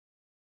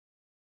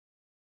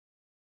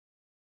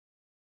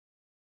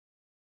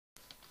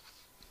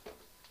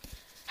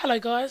Hello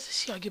guys,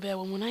 it's Yogi Bear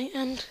 118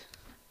 and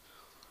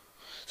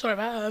sorry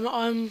about that,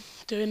 I'm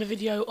doing a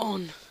video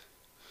on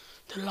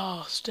the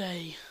last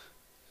day.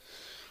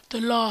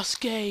 The last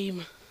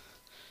game.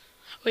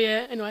 Well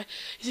yeah, anyway,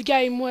 it's a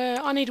game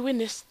where I need to win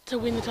this to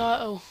win the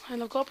title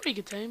and I've got a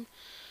pretty good team.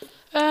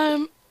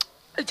 I'll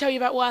tell you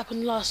about what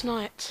happened last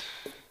night.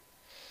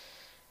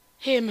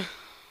 This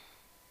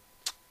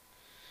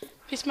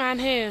man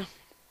here,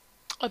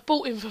 I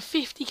bought him for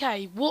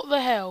 50k, what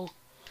the hell?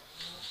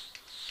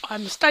 I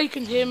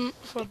mistaken him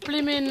for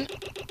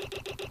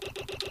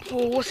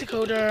what's it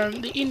called,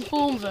 the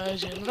inform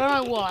version. I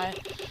don't know why.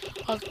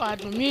 I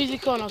had my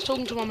music on, I was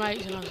talking to my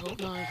mates and I thought,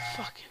 no,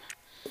 fucking.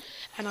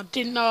 And I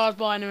didn't know I was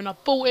buying him and I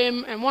bought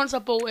him, and once I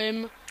bought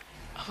him,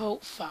 I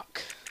thought,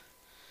 fuck.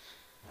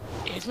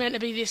 It's meant to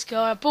be this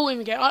guy. I bought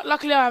him again.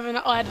 Luckily I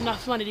had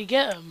enough money to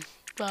get him,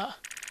 but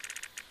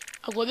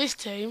I've got this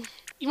team.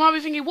 You might be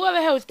thinking, why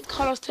the hell is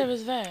Carlos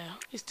Tevez there?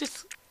 It's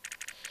just,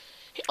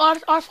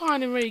 I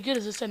find him really good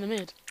as a centre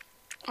mid.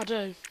 I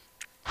do.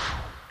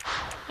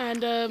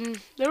 And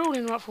they're all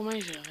in the right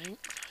formation, I think.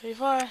 So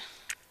if I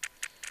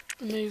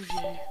remove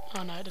you,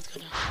 oh no, that's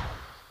gonna.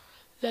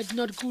 That's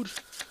not good.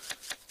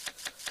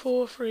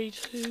 4, 3,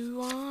 2,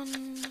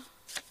 1.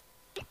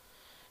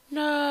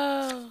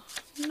 No,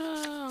 I'm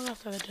gonna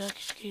have to have a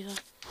Turkish geezer.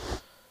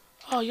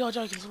 Oh, you're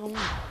joking, it's the wrong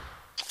one.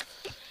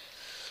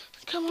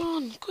 Come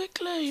on,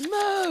 quickly,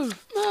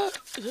 move.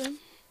 Is it him?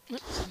 No,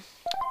 it's him.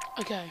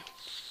 Okay.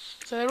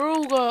 So they're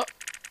all got.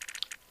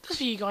 Just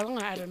for you guys, I'm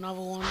gonna add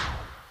another one.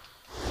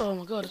 Oh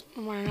my god,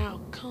 I'm running out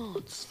of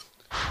cards.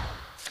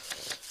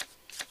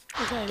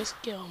 Okay, let's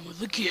get on with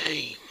the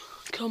game.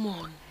 Come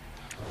on.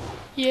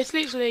 Yeah, it's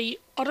literally,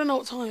 I don't know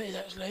what time it is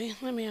actually.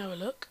 Let me have a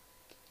look.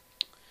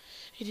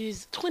 It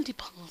is 20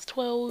 past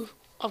 12.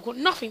 I've got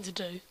nothing to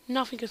do,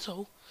 nothing at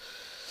all.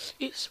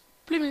 It's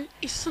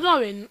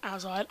snowing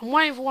outside. I'm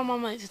waiting for one of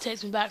my mates to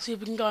text me back so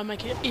we can go and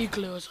make an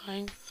igloo or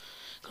something.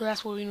 Because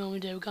that's what we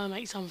normally do, we go and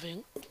make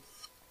something.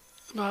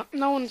 But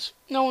no one's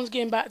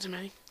getting back to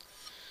me.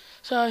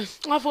 So I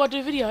thought I'd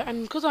do a video,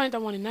 and because I ain't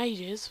done one in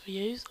ages for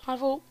you, I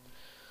thought,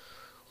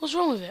 what's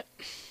wrong with it?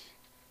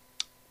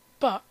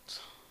 But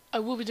I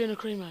will be doing a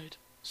crew mode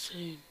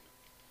soon.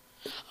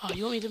 Oh,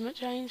 you want me to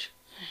change?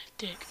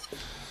 Dick.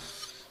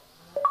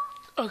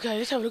 Okay,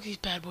 let's have a look at these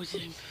bad boys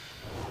doing.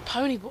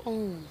 Pony,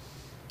 oh.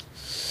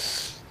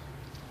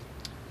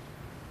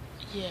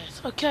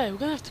 Yes, okay, we're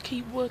gonna have to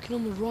keep working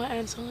on the right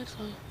hand side, so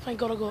thank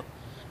God I got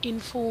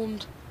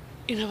informed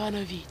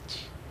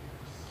Ivanovic.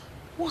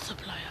 What a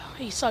player.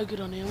 He's so good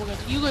on him.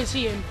 You're going to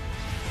see him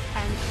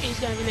and he's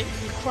going to be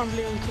literally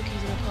crumbling on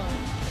cookies in a pie.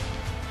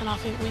 And I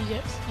think we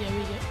get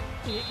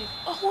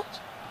oh,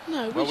 what?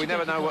 No, well, we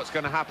never know what's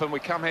going to happen. We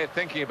come here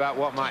thinking about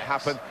what might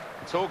happen.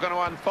 It's all going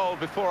to unfold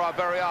before our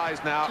very eyes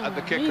now at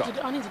the kickoff.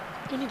 We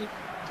need to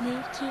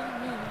move to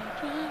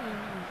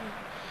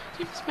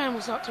see if this man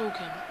will start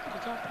talking.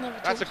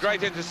 That's a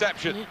great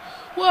interception.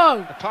 Whoa!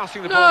 They're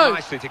passing the ball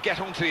nicely to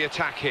get onto the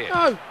attack here.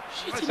 No!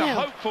 It's a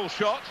hopeful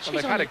shot. Well,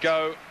 they've had a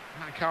go.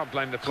 I can't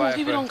blame the player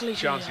for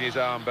chancing his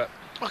arm, but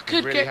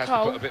he really has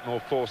to put a bit more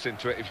force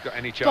into it if you've got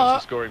any chance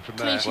of scoring from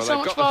there. Well,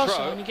 they've got the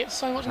throw, and he gets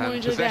so much more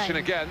into the game. Possession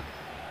again.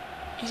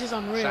 He's just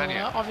unreal.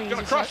 I think he's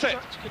going to cross it.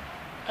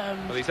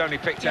 Well, he's only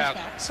picked out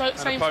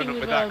an opponent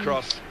with that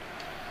cross.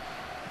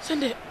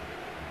 Send it.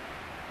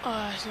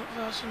 Oh, it's not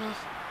fast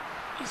enough.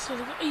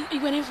 He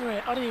went in for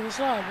it. I didn't even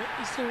slide, but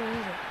he still went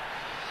in for it.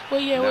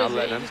 Well, yeah, what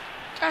is it?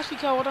 Ashley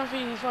Cole, I don't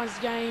think he finds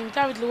the game.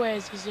 David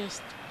Luiz is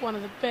just one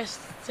of the best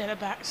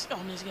centre-backs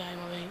on this game,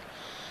 I think.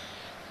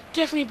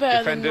 Definitely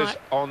better Defenders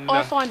than,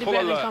 I find it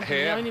better than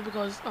Company, only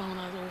because, oh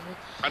no, it's awful.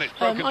 And it's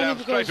broken down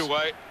straight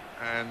away,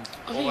 and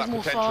all that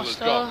potential has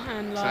gone.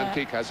 And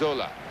Santi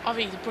Cazorla. I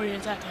think he's a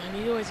brilliant tackler, and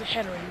he's always a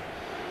header in.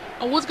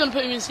 I was going to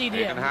put him in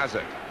CDM.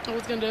 Hazard. I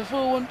was going to do a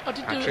full one. I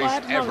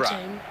had another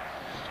team,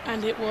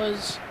 and it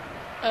was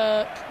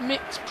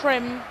mixed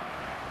Prem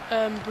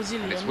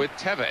Brazilian. And it's with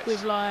Tevez.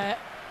 With like,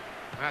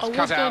 I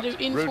was going to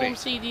do inform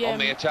CDM,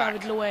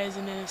 David Luiz,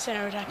 and then a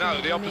centre attack.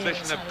 No, the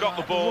opposition have got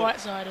the ball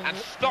and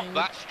stopped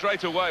that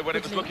straight away when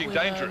it was looking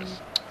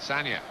dangerous.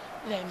 Sanya.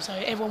 So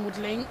everyone would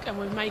link, and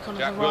we'd make on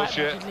the right.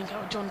 We'd link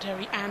up with John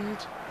Terry and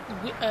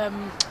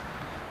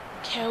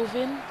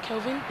Kelvin.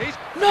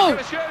 No.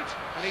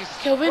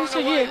 Kelvin. So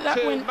yeah,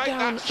 that went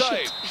down.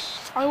 Shit.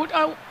 I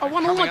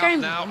won all my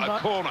games. Now a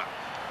corner.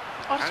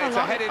 And it's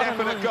a headed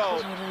effort at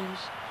goal.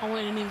 I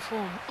wanted an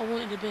inform. I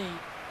wanted to be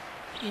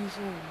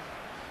inform.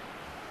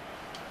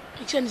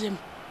 He sends him.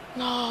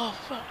 No,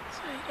 fuck's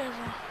sake,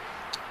 ever.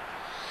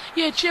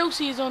 Yeah,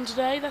 Chelsea is on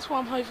today. That's what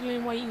I'm hopefully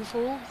waiting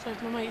for. So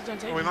if my mates don't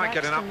take well, we might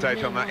get an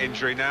update on that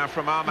injury now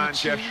from our man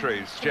Jeff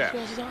Shrews. Jeff.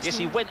 Yes,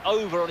 he went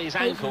over on his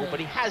ankle, but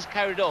he has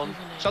carried on.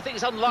 So I think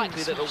it's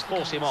unlikely that it'll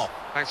force him off.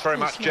 Thanks very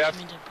much, Jeff.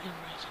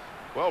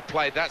 Well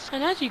played. That's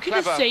and as you can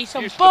just see,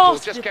 some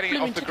bastard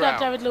blooming took out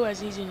David Luiz.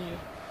 He's in you.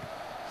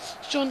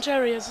 John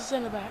Terry as the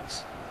centre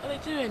backs. What are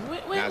they doing?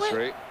 Where's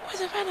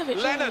Ivanovic?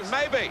 Lennon,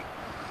 maybe.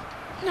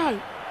 No.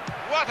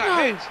 What a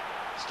hit.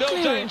 Still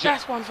dangerous.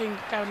 That's one thing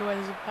David Luiz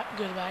is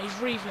good about. His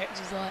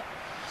reflexes, like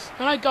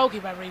I know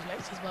goalkeeper had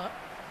reflexes, but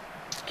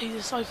he's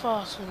just so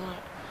fast and like.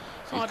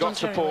 He's got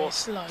support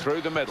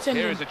through the middle.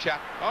 Here is a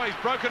chap. Oh, he's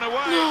broken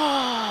away.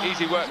 No.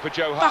 Easy work for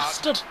Joe Hart.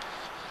 Bastard.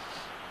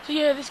 So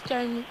yeah, this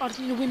game, I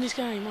just need to win this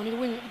game. I need to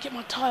win it to get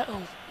my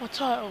title.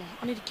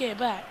 I need to get it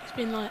back. It's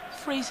been like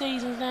 3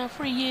 seasons now,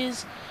 3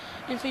 years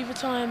in FIFA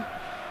time,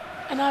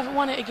 and I haven't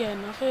won it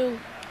again. I feel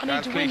I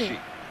need to win it.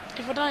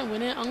 If I don't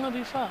win it, I'm going to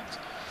be fucked.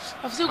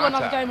 I've still got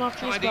another game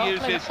after this, but I'll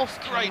play it off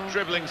camera. Great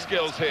dribbling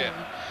skills here.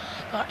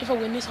 But if I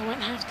win this, I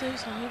won't have to.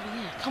 So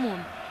yeah, come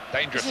on.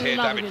 Dangerous here,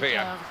 David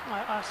Villa.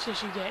 I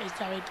suggest you get is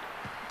David.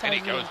 And he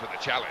goes for the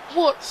challenge.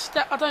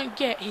 I don't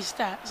get his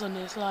stats on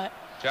this. Like,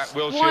 Jack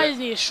Wilshere. Why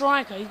isn't he a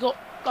striker? He's got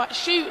like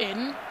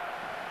shooting.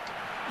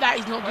 That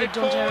is not good,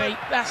 John Terry.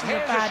 That's a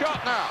bad.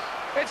 Shot now.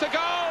 It's a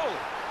goal.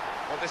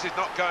 Well, this is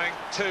not going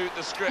to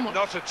the script,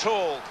 not at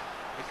all,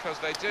 because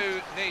they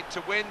do need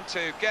to win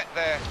to get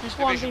their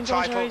division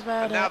title,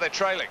 and now they're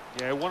trailing.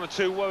 Yeah, 1 or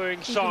 2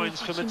 worrying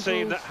signs from a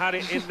team that had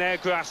it in their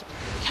grasp.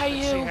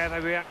 Let's see how they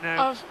react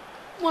now.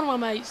 One of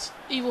my mates,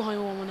 Evil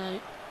Home 118,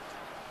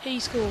 he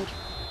scored.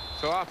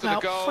 So after the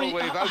goal,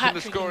 we've opened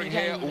the scoring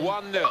here,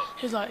 1-0.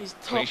 He's like his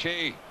top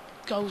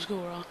goal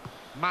scorer.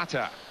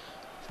 Mata.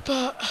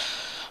 But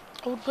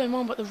I would put him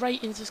on, but the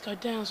ratings just go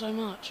down so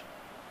much.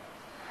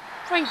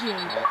 Thank you.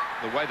 Well,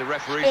 the way the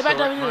referee saw it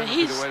might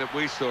be the way that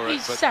we saw it.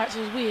 His stats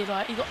is weird.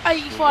 Like he's got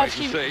 85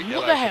 shooting.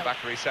 What the hell?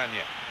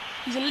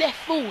 He's a left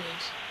forward.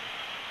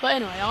 But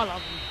anyway, I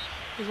love him.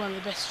 He's one of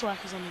the best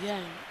strikers on the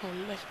game, or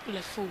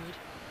left forward.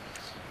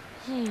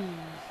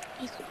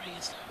 He's got really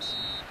good stats.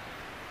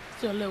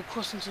 Do a little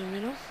cross into the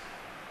middle.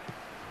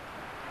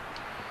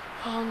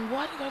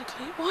 Why did he go to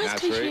Clichy? Why is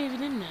Clichy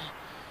even in there?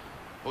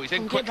 Oh, he's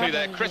in quickly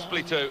there,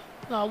 crisply too.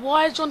 No,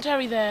 why is John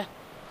Terry there?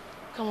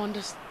 Come on,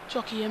 just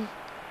jockey him.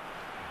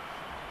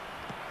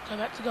 Go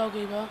back to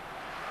goalkeeper.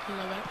 Go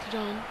back to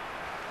John.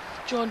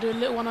 John, do a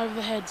little one over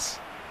the heads.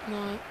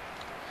 No.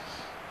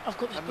 I've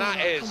got this. And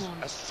that is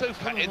a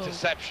super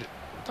interception.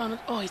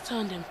 Oh, he's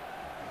turned him.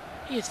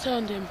 He has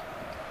turned him.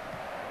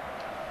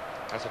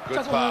 That's a good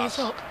pass.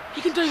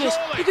 He can do this.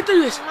 He can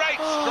do this. Great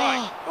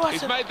strike.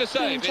 He's made the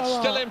save. It's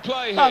still in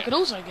play here. I can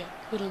also get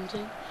good on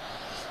team.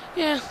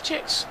 Yeah,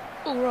 Chick's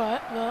all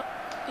right, but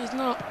he's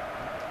not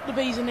the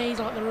bees and knees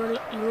like the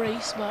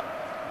Lloris, but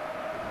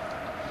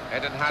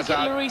Eden Hazard.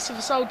 Lloris if I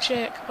sold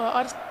Chick,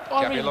 but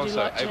I really do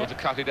like Chick. Able to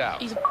cut it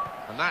out.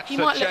 And that's he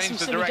might let some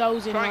silly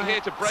goals in, trying like,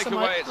 here to break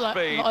away at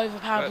speed,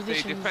 overpowered but the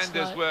positions,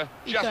 defenders were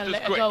just as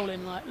let quick. A goal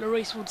in, like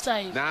Lloris would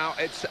save. Now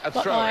it's a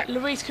throw. But like,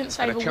 Lloris couldn't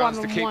save a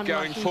one-on-one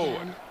going forward.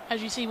 Can.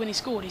 As you see when he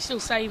scored, he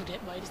still saved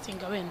it, but he just didn't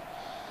go in.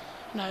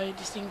 No, it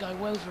just didn't go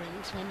well for him.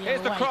 It went the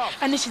other way. Cross.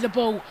 And this is the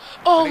ball.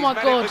 Oh my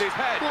God!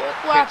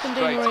 What happened,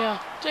 Di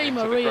Maria? Di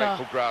Maria. The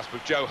grateful grasp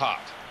of Joe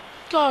Hart.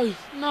 Go!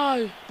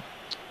 No.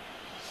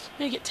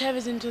 We need to get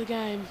Tevez into the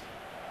game.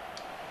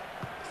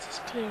 Let's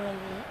just clear over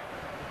it.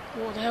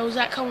 What the hell is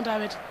that? Come on,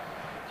 David.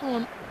 Come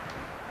on.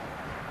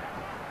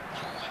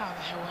 How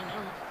the hell went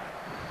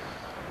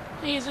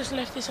on? He has just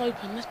left this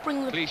open. Let's bring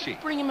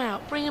him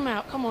out. Bring him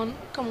out. Come on.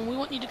 Come on. We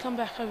want you to come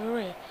back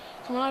over here.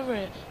 Come on, over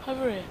here.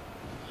 Over here.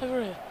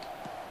 Over here.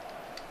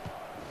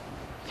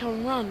 Come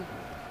on, run.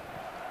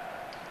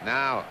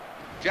 Now,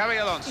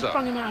 Javi Alonso. He's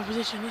brought him out of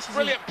position. This is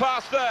brilliant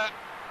pass there.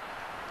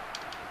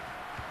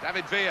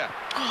 David Villa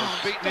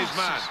has beaten his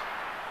man.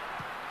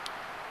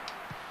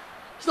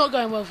 It's not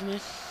going well for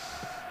me.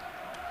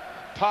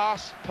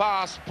 Pass,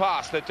 pass,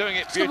 pass. They're doing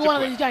it beautifully. It's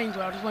one of these games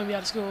where I just won't be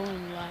able to score,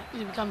 and like,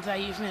 if it comes to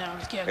 80th minute, I'll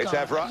just get a goal.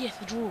 It's Evra. Yes,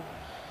 the draw.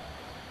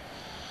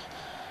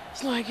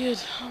 It's not good.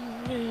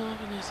 I'm really not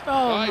liking this.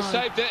 Oh, he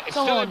saved it. It's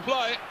still in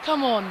play.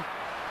 Come on.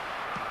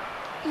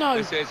 No.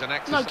 This is an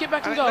exercise. No, get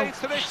back and goal. It leads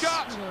to this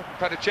shot.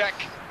 Petacek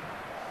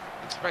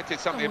expected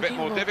something a bit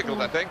more difficult,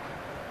 I think.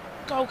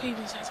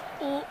 Goalkeeping stats.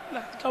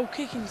 Goal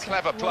kicking stats.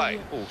 Clever play.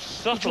 Oh,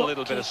 subtle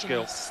little bit of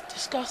skill. It's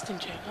disgusting,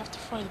 Jack. I have to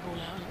throw the ball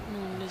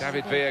out.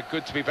 David Villa,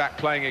 good to be back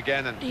playing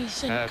again, and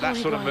that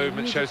sort of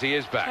movement shows he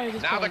is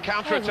back. Now the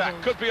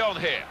counter-attack could be on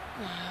here.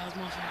 That was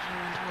my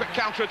quick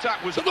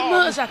counter-attack was on.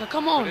 Mertesacker,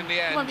 come on. But in the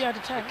end, won't be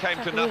able to it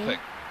came to nothing.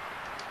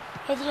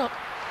 Over the top.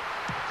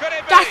 Could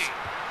it be?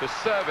 The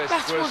service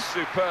was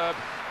superb.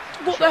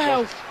 What the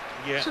hell?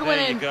 Yeah,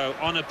 there you go.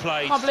 On a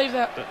plate. Can't believe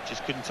that. But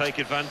just couldn't take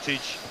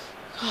advantage.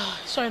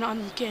 Showing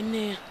I'm getting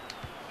near.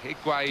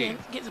 Higuain.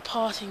 Get the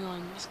passing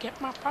on. Let's get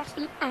my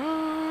passing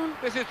on.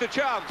 This is the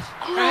chance.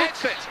 He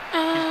hits it.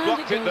 He's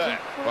blocked it there.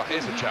 Well,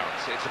 here's a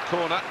chance. It's a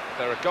corner.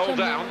 They're a goal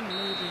down.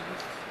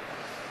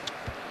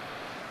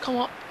 Come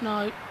on.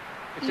 No.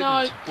 It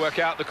didn't work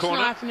out the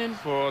corner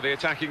for the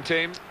attacking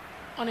team.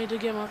 I need to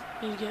get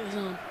this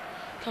on.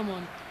 Come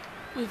on.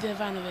 With the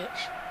Ivanovic.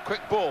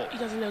 Quick ball. He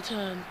does a little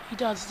turn. He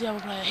does, the other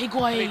player.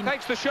 Higuain. He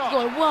takes the shot. He's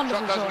got a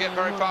wonderful shot doesn't get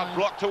very far.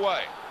 Blocked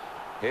away.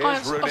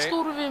 Here's Rooney. I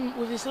scored with him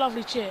with this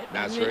lovely chip.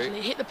 And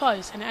literally hit the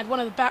post, and it had one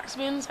of the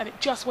backspins, and it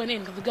just went in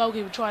because the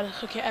goalkeeper tried to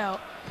hook it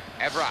out.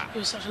 Evra. It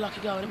was such a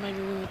lucky goal, and it made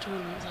me win the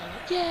tournament. So I was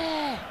like,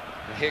 yeah.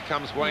 And here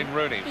comes Wayne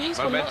Rooney,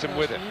 momentum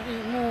with him.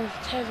 More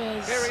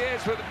Tevez. Here he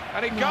is,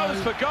 and he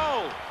goes for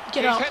goal.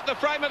 He's hit the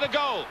frame of the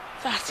goal.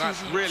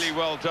 That's really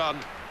well done.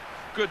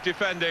 Good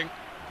defending.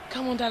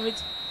 Come on, David.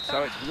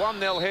 So it's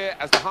 1-0 here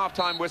as the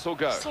half-time whistle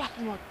goes.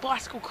 Slapping my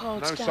bicycle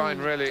cards No sign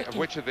really of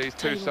which of these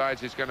two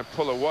sides is going to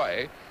pull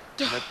away.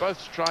 And they're both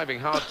striving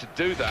hard to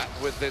do that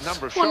with the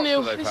number of shots that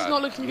they've had. This is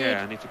not looking good.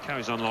 Yeah, and if it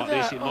carries on like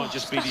this, it might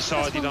just be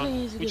decided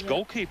on which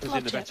goalkeeper's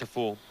in the better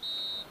form.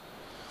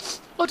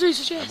 I do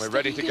suggest. And we're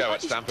ready to go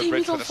at Stamford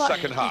Bridge for the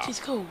second half. It is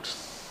called.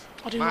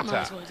 I do not know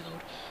what it's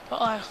called,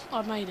 but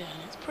I made it,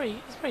 and it's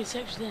pretty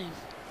sexual theme.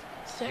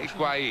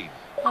 Higuain.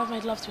 I've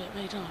made love to it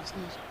many times.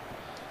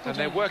 And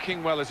they're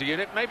working well as a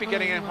unit, maybe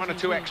getting one or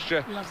two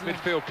extra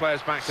midfield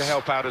players back to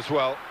help out as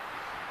well.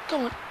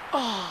 Go on.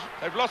 Oh.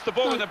 They've lost the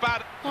ball in the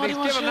bat, and he's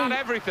given that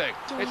everything.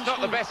 It's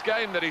not the best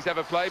game that he's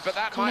ever played, but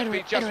that might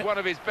be just one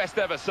of his best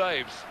ever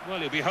saves. Well,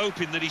 he'll be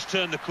hoping that he's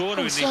turned the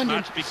corner in this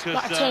match, because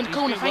he's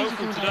been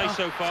woeful today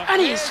so far.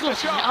 And he's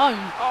slotting it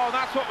home. Oh,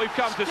 that's what we've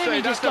come to see. Let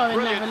me just go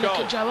and have a look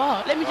at Joe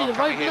Hart. Let me do the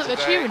rope. Look, they're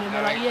cheering him.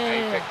 They're like,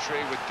 yeah. A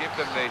victory would give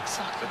them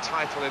the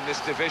title in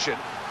this division.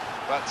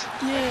 But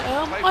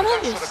yeah, I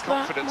noticed sort of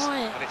confidence,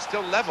 and it's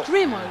still level.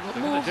 Remo got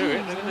more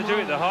views. They're going to do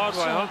it the hard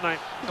way, aren't they?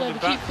 Coming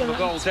back from the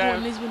goal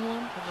down, and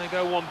they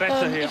go one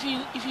better here.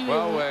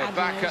 Well, we're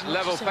back at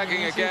level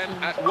pegging again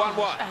at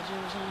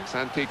 1-1.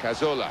 Santi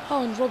Cazorla.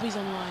 Oh, and Robbie's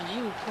online.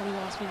 He would probably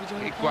ask me to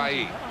join.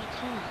 Higuain. I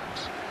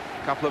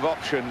can't. A couple of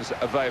options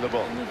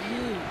available. I'm with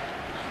you.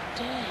 How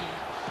dare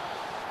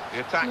the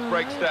attack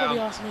breaks down. Probably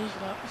ask me,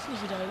 but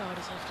if you don't, I'll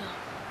just have to.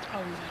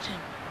 I'll invite him.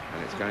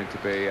 And it's going to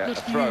be a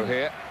throw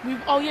here. We'll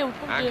probably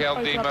Angel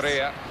Di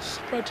Maria.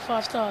 Road to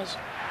 5 stars.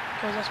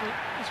 Because that's what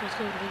it's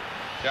called, I think.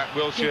 Jack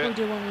We'll Wilshere.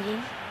 probably do one with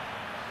him.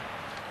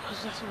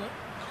 Because that's what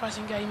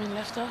Pricing Gaming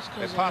left us.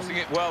 They're passing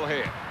it well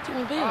here. Didn't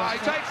want to be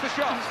he takes the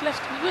shot. He just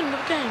left. We wouldn't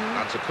have a game.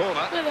 That's a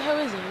corner. Where the hell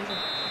is he?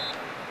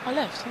 I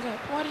left. I go,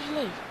 why did you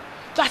leave?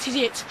 That is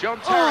it.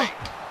 John Terry.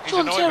 He's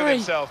annoyed with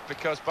himself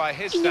because by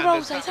his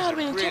standards that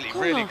was a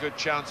really good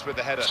chance with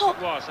the header. It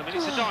was. I mean,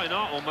 it's a dying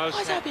art almost,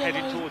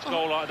 heading towards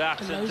goal like that.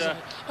 And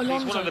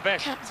he's one of the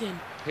best. Captain.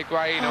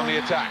 Higuain on the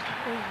attack.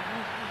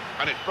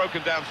 And it's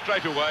broken down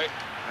straight away.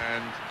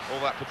 And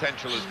all that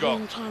potential has gone.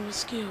 Long time with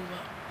skill,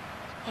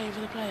 but waiting for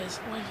the players.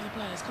 Waiting for the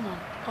players. Come on.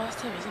 Oh,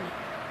 that's Terry, isn't it?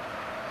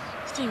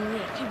 It's Team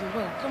Maria. Keep the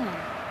ball. Come on.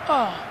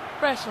 Oh.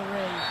 Referee.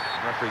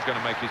 The referee's going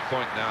to make his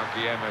point now,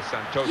 Guillermo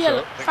Santoso.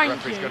 Yeah,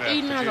 thank you.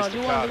 Eden Hazard,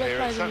 you're one of the best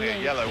players in the league. It's only a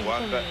yellow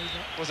one, but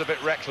was a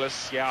bit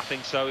reckless. Yeah, I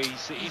think so.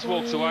 He's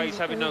walked away. He's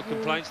having no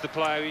complaints. The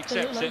player, he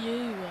accepts it.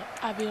 You,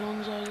 Abby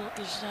Alonso got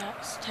the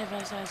stats.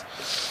 Tevez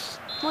has.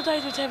 My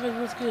days with Tevez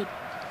was good.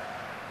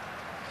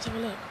 Let's have a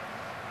look.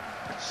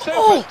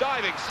 Super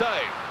diving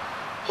save.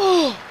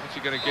 What's he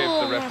going to give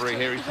the referee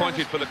here? He's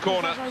pointed for the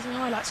corner.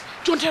 Highlights.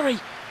 John Terry.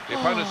 The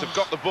opponents have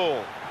got the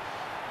ball.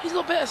 He's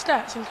got better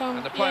stats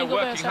and the player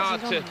working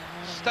hard to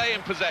stay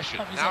in possession.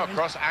 Now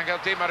across Angel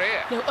Di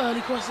Maria. Little early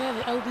cross there,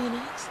 the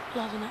LBNX.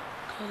 Loving it.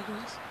 Early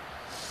cross.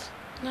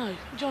 No,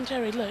 John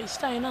Terry, look, he's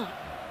staying up.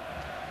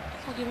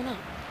 He's not giving up.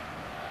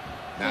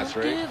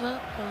 Nasri. Don't give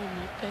up on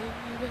me,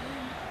 baby.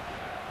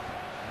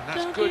 And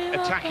that's good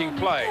attacking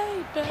play.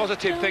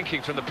 Positive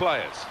thinking from the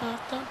players.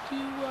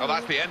 Oh,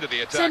 that's the end of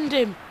the attack. Send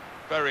him.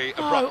 Very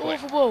abruptly.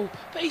 Awful ball.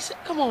 But he's,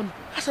 come on,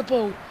 that's a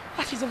ball.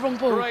 That is the wrong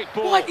ball. Great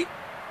ball.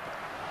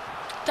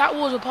 That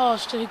was a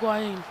pass to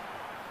Higuain.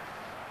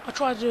 I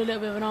tried to do a little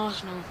bit of an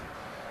Arsenal.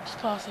 Just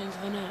pass it into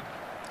the net.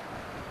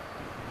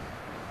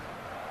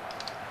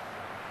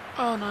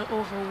 Oh no,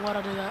 awful. Why'd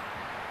I do that?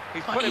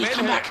 He's put him in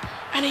come back.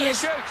 And he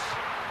is.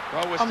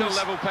 Well, we're still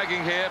level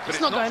pegging here, but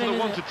it's not for the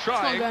one to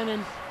try. It's not going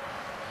in.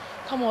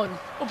 Come on.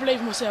 I believe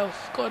in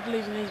myself. Got to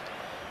believe in these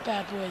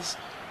bad boys.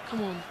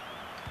 Come on.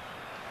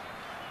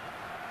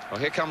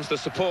 Well, here comes the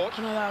support.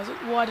 I know that was it.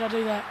 Why did I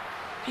do that?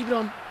 Keep it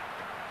on.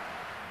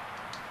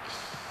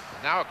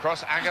 Now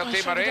across Angel Di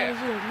Maria.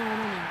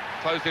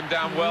 Closed him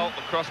down well.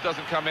 The cross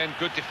doesn't come in.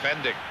 Good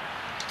defending.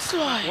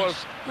 Slide.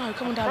 No,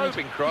 come on, David.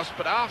 Probing cross,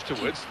 but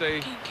afterwards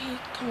the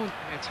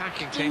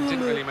attacking team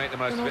didn't really make the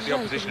most of it. The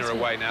opposition are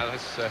away now.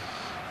 It's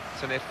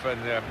an if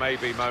and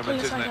maybe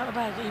moment, isn't it? Out the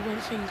bag that he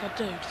won't think I'd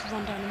do. Just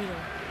run down the middle.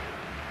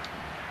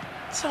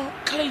 So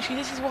Clichy,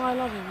 this is why I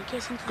love him. He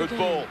gets into the game. Good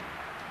ball.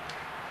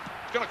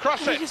 Going to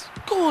cross it.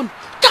 Go on.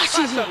 That's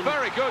a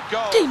very good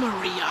goal. Di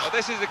Maria. Well,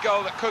 this is a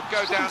goal that could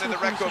go down in the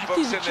record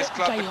books in this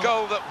club. The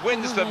goal that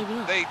wins them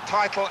the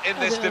title in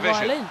this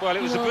division. Well,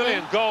 it was a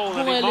brilliant goal,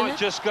 and it might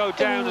just go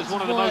down as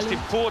one of the most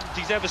important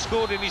he's ever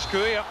scored in his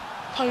career.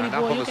 And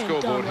up on the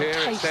scoreboard here,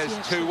 it says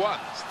 2-1.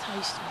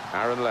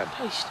 Aaron Lennon.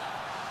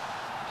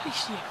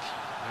 Tasty.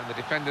 And the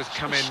defenders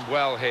come in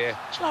well here.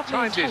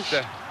 Timed his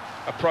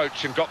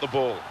approach and got the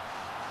ball.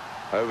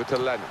 Over to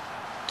Lennon.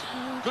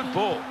 Good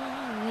ball.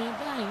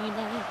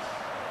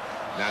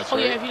 Oh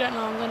yeah, if you don't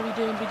know, I'm going to be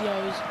doing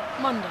videos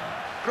Monday.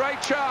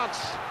 Great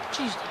chance.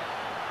 Tuesday.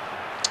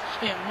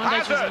 Yeah, Monday,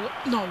 Tuesday.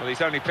 No. Well,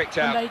 he's only picked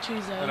out Monday,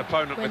 Tuesday, an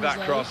opponent Wednesday, with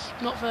that cross.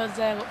 Not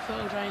Thursday, I've got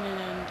football training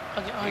and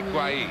I get home.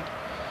 Higuain.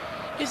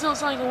 It's not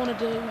something I want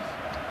to do.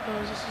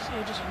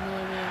 It'll just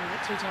annoy me and I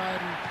get too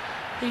tired. And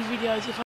these videos, if